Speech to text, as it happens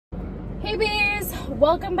Anyways,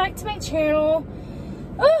 welcome back to my channel.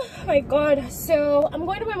 Oh my god, so I'm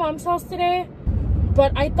going to my mom's house today,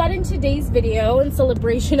 but I thought in today's video, in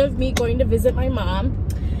celebration of me going to visit my mom,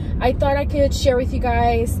 I thought I could share with you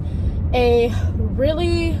guys a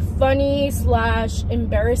really funny slash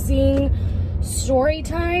embarrassing story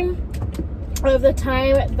time of the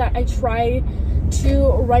time that I tried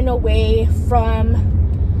to run away from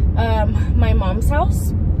my mom's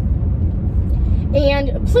house.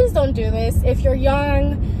 And please don't do this if you're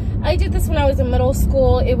young. I did this when I was in middle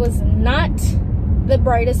school. It was not the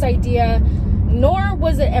brightest idea, nor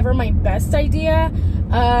was it ever my best idea.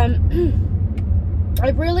 I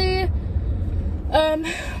really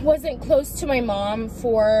wasn't close to my mom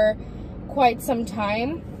for quite some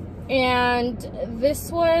time, and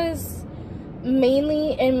this was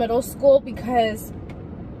mainly in middle school, because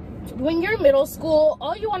when you're in middle school,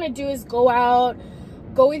 all you want to do is go out,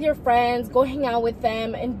 go with your friends, go hang out with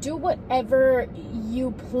them, and do whatever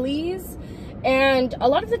you please. And a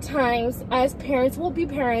lot of the times, as parents will be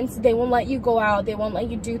parents, they won't let you go out, they won't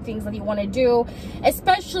let you do things that you want to do,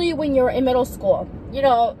 especially when you're in middle school. You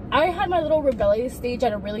know, I had my little rebellious stage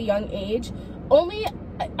at a really young age.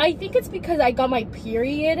 I think it's because I got my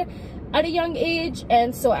period at a young age,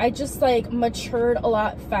 and so I just like matured a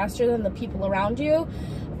lot faster than the people around you.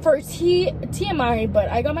 For TMI, but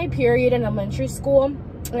I got my period in elementary school,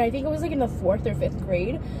 and I think it was like in the 4th or 5th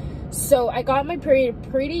grade. So I got my period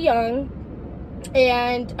pretty young,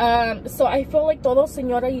 and so I feel like todo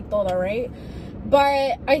señora y toda, right?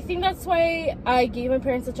 But I think that's why I gave my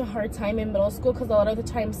parents such a hard time in middle school, because a lot of the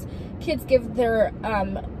times kids give their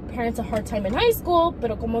parents a hard time in high school,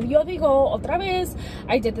 pero como yo digo otra vez,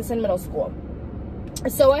 I did this in middle school.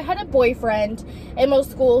 So I had a boyfriend in middle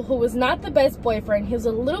school who was not the best boyfriend. He was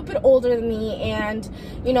a little bit older than me, and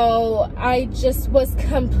you know, I just was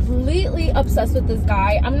completely obsessed with this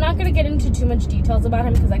guy. I'm not gonna get into too much details about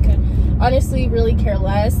him because I could honestly really care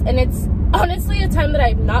less, and it's honestly a time that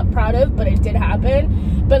I'm not proud of, but it did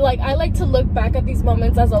happen. But like, I like to look back at these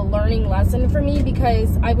moments as a learning lesson for me,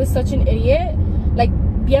 because I was such an idiot, like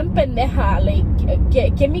bien pendeja, like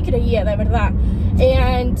que me creía de verdad.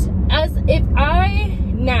 And as if I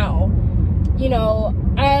now, you know,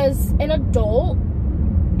 as an adult,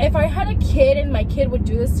 if I had a kid and my kid would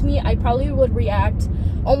do this to me, I probably would react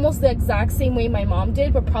almost the exact same way my mom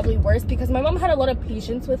did, but probably worse, because my mom had a lot of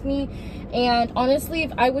patience with me. And honestly,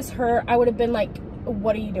 if I was her, I would have been like,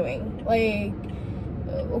 what are you doing? Like,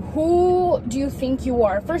 who do you think you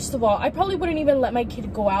are? First of all, I probably wouldn't even let my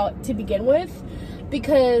kid go out to begin with,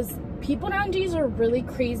 because people nowadays are really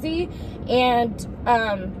crazy. And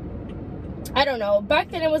I don't know, back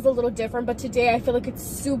then it was a little different, but today I feel like it's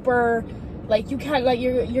super, like, you can't let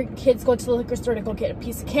your kids go to the liquor store to go get a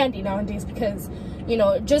piece of candy nowadays, because, you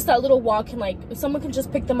know, just that little walk can, like, someone can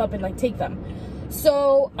just pick them up and like take them.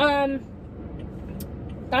 So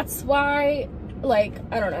that's why, like,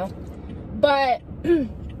 I don't know, but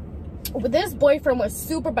this boyfriend was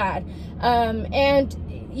super bad. And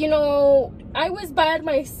you know, I was bad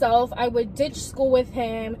myself. I would ditch school with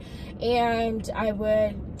him, and I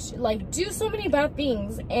would like do so many bad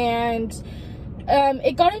things, and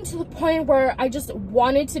it got into the point where I just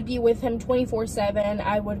wanted to be with him 24/7.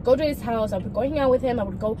 I would go to his house, I would go hang out with him, I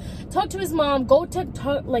would go talk to his mom, go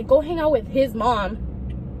hang out with his mom.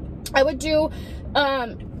 I would do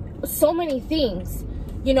so many things,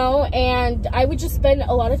 you know, and I would just spend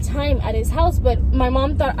a lot of time at his house. But my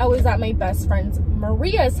mom thought I was at my best friend's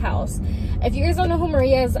Maria's house. If you guys don't know who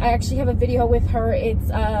Maria is, I actually have a video with her. It's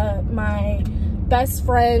my best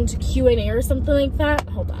friend Q&A or something like that.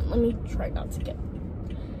 Hold on, let me try not to get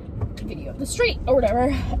a video of the street or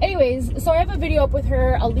whatever. Anyways, so I have a video up with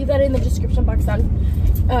her. I'll leave that in the description box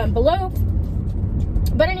down below.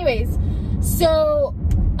 But anyways, so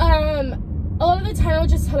a lot of the time I would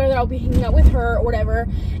just tell her that I'll be hanging out with her or whatever,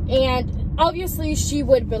 and obviously she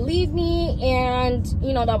would believe me, and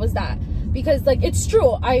you know, that was that. Because like, it's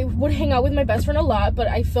true, I would hang out with my best friend a lot, but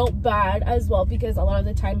I felt bad as well, because a lot of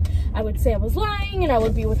the time I would say I was lying and I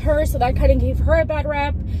would be with her, so that kind of gave her a bad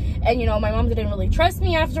rap. And you know, my mom didn't really trust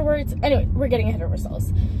me afterwards. Anyway, we're getting ahead of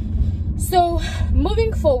ourselves. So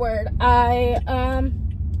moving forward,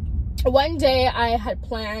 one day I had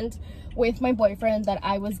planned with my boyfriend that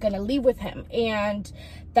I was gonna leave with him, and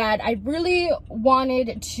that I really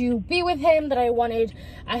wanted to be with him, that I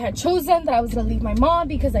had chosen that I was gonna leave my mom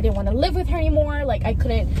because I didn't want to live with her anymore. Like, I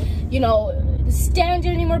couldn't, you know, stand it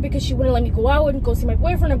anymore, because she wouldn't let me go out and go see my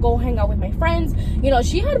boyfriend or go hang out with my friends. You know,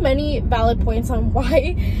 she had many valid points on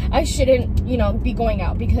why I shouldn't, you know, be going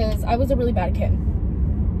out, because I was a really bad kid.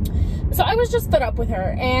 So I was just fed up with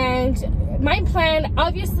her, and my plan,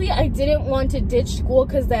 obviously I didn't want to ditch school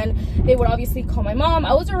because then they would obviously call my mom.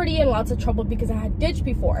 I was already in lots of trouble because I had ditched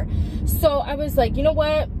before. So I was like, you know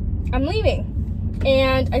what, I'm leaving.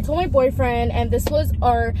 And I told my boyfriend, and this was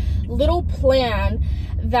our little plan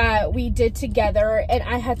that we did together. And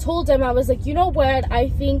I had told him, I was like, you know what, I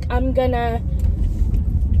think I'm gonna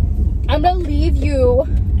leave you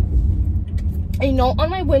a note on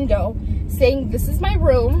my window saying this is my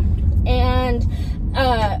room. And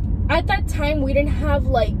at that time we didn't have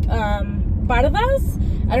like bardas.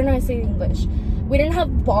 I don't know how to say it in English. We didn't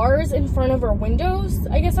have bars in front of our windows,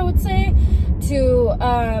 I guess I would say, to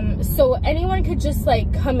so anyone could just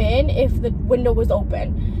like come in if the window was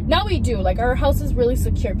open. Now we do, like, our house is really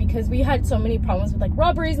secure because we had so many problems with like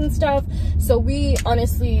robberies and stuff. So we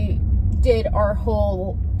honestly did our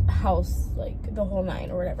whole house, like the whole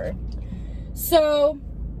 9 or whatever. So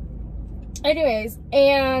anyways,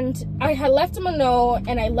 and I had left him a note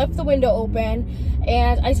and I left the window open,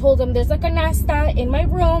 and I told him there's like a canasta in my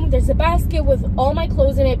room, there's a basket with all my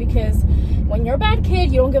clothes in it, because when you're a bad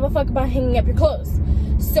kid you don't give a fuck about hanging up your clothes.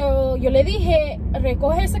 So yo le dije,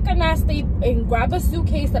 recoge esa canasta and grab a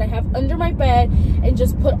suitcase that I have under my bed and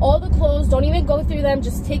just put all the clothes, don't even go through them,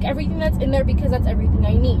 just take everything that's in there because that's everything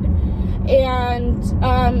I need. And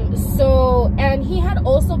and he had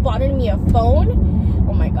also bought me a phone.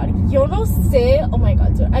 Oh my god, yo no sé, oh my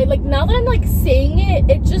god, dude, I like, now that I'm like saying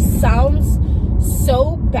it, it just sounds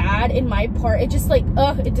so bad in my part. It just like,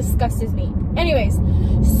 it disgusts me. Anyways,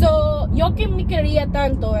 so yo que me quería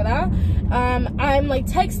tanto, ¿verdad? I'm like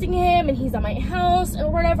texting him and he's at my house or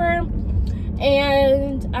whatever,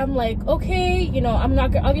 and I'm like, okay, you know,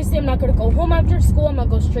 obviously I'm not gonna go home after school, I'm gonna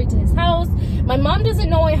go straight to his house. My mom doesn't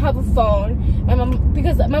know I have a phone.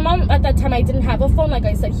 Because my mom at that time, I didn't have a phone. Like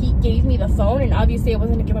I said, he gave me the phone, and obviously I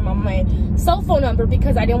wasn't gonna give my mom my cell phone number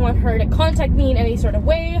because I didn't want her to contact me in any sort of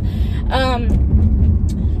way.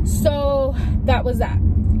 So that was that.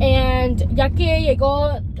 And ya que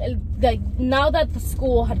llegó, like, now that the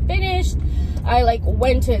school had finished, I like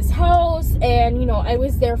went to his house, and you know, I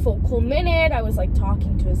was there for a cool minute. I was like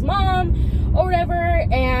talking to his mom or whatever,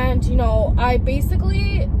 and you know, I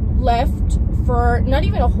basically left for not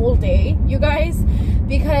even a whole day, you guys,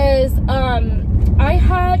 because I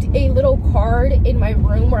had a little card in my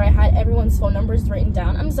room where I had everyone's phone numbers written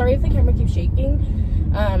down. I'm sorry if the camera keeps shaking.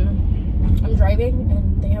 I'm driving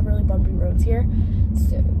and they have really bumpy roads here,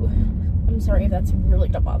 so I'm sorry if that's really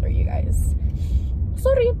to bother you guys.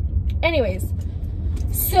 Sorry. Anyways,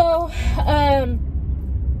 so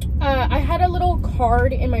I had a little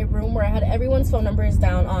card in my room where I had everyone's phone numbers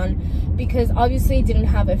down on, because obviously I didn't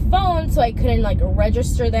have a phone, so I couldn't like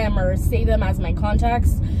register them or save them as my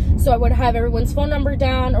contacts. So I would have everyone's phone number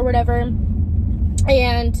down or whatever.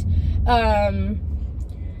 And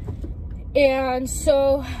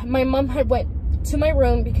so my mom had went to my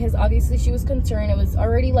room because obviously she was concerned. It was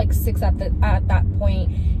already like 6 at that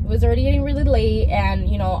point. It was already getting really late, and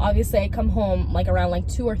you know, obviously I come home like around like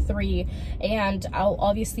 2 or 3, and I'll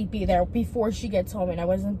obviously be there before she gets home, and I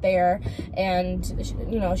wasn't there, and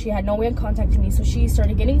you know, she had no way of contacting me, so she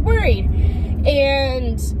started getting worried.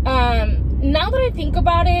 And now that I think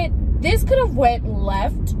about it, this could have went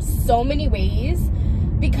left so many ways,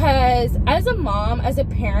 because as a mom, as a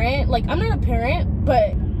parent, like, I'm not a parent,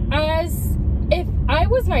 but if I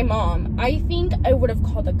was my mom, I think I would have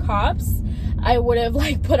called the cops. I would have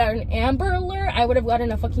like put out an Amber Alert. I would have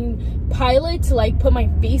gotten a fucking pilot to like put my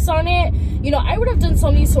face on it. You know, I would have done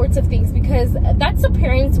so many sorts of things, because that's a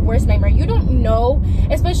parent's worst nightmare. You don't know,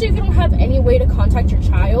 especially if you don't have any way to contact your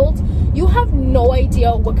child, you have no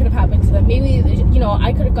idea what could have happened to them. Maybe, you know,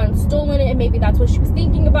 I could have gotten stolen, and maybe that's what she was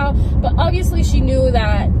thinking about. But obviously she knew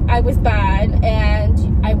that I was bad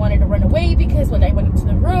and I wanted to run away, because when I went into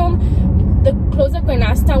the room, the clothes of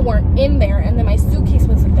canasta weren't in there, and then my suitcase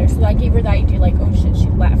wasn't there. So I gave her the idea, like, oh shit, she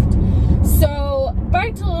left. So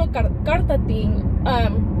back to the little carta thing.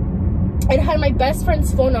 It had my best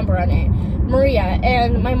friend's phone number on it, Maria,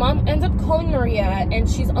 and my mom ends up calling Maria, and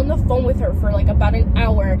she's on the phone with her for like about an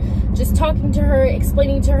hour, just talking to her,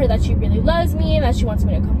 explaining to her that she really loves me, and that she wants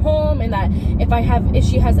me to come home, and that if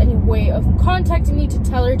she has any way of contacting me, to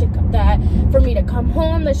tell her that for me to come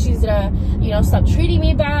home, that she's gonna, you know, stop treating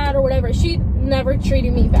me bad or whatever. She never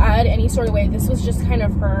treated me bad any sort of way. This was just kind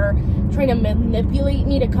of her trying to manipulate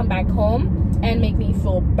me to come back home and make me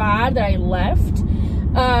feel bad that I left.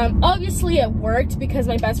 Obviously it worked, because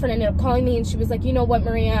my best friend ended up calling me, and she was like, you know what,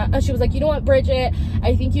 Maria, she was like, you know what, Bridget,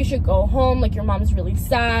 I think you should go home, like, your mom's really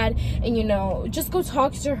sad, and you know, just go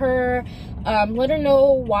talk to her, let her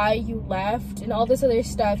know why you left and all this other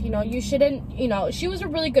stuff. You know, you shouldn't, you know, she was a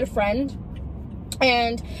really good friend,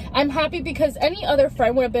 And I'm happy because any other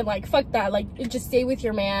friend would have been like, fuck that, like, just stay with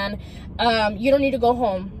your man, you don't need to go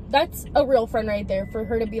home. That's a real friend right there, for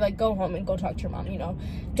her to be like, go home and go talk to your mom, you know,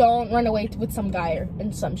 don't run away with some guy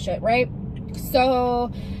and some shit, right?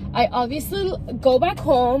 So I obviously go back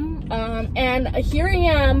home, and here I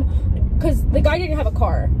am, because the guy didn't have a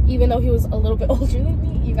car, even though he was a little bit older than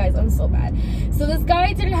me. You guys, I'm so bad. So this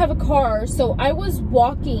guy didn't have a car, so I was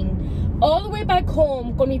walking all the way back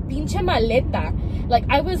home con mi pinche maleta. Like,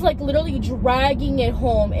 I was like literally dragging it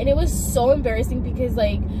home, and it was so embarrassing because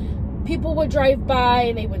like people would drive by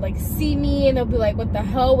and they would like see me and they'll be like, what the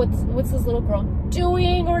hell, what's this little girl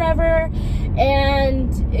doing or whatever.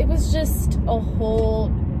 And it was just a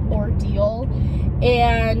whole ordeal.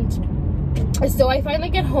 And so I finally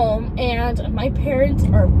get home and my parents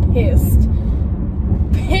are pissed.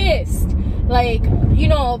 Like, you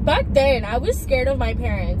know, back then I was scared of my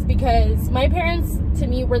parents, because my parents to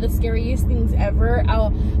me were the scariest things ever.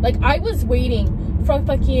 I was waiting for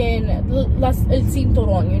fucking el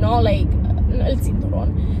cinturón, you know, like el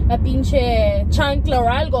cinturón, la pinche chancla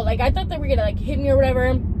or algo. Like, I thought they were gonna like hit me or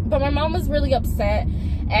whatever, but my mom was really upset.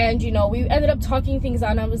 And, you know, we ended up talking things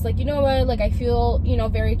out, and I was like, you know what, like, I feel, you know,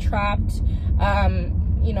 very trapped.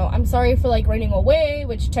 You know, I'm sorry for like running away,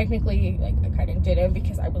 which technically like I kind of didn't,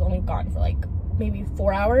 because I was only gone for like maybe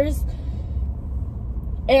 4 hours.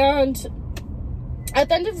 And at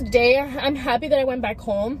the end of the day, I'm happy that I went back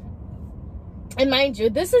home. And mind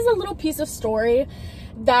you, this is a little piece of story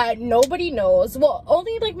that nobody knows. Well,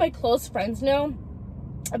 only like my close friends know,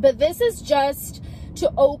 but this is just to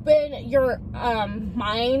open your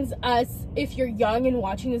minds, as if you're young and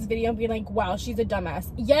watching this video and being like, wow, she's a dumbass.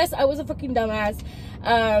 Yes, I was a fucking dumbass,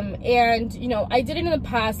 and you know, I did it in the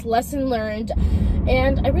past, lesson learned,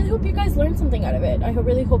 and I really hope you guys learned something out of it. I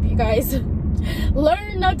really hope you guys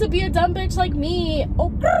learn not to be a dumb bitch like me.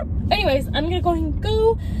 Oh, anyways, I'm gonna go and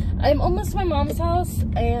go. I'm almost to my mom's house,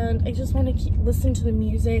 and I just want to keep listening to the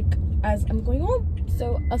music as I'm going home.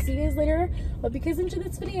 So I'll see you guys later. Hope you guys enjoyed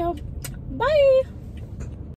this video. Bye.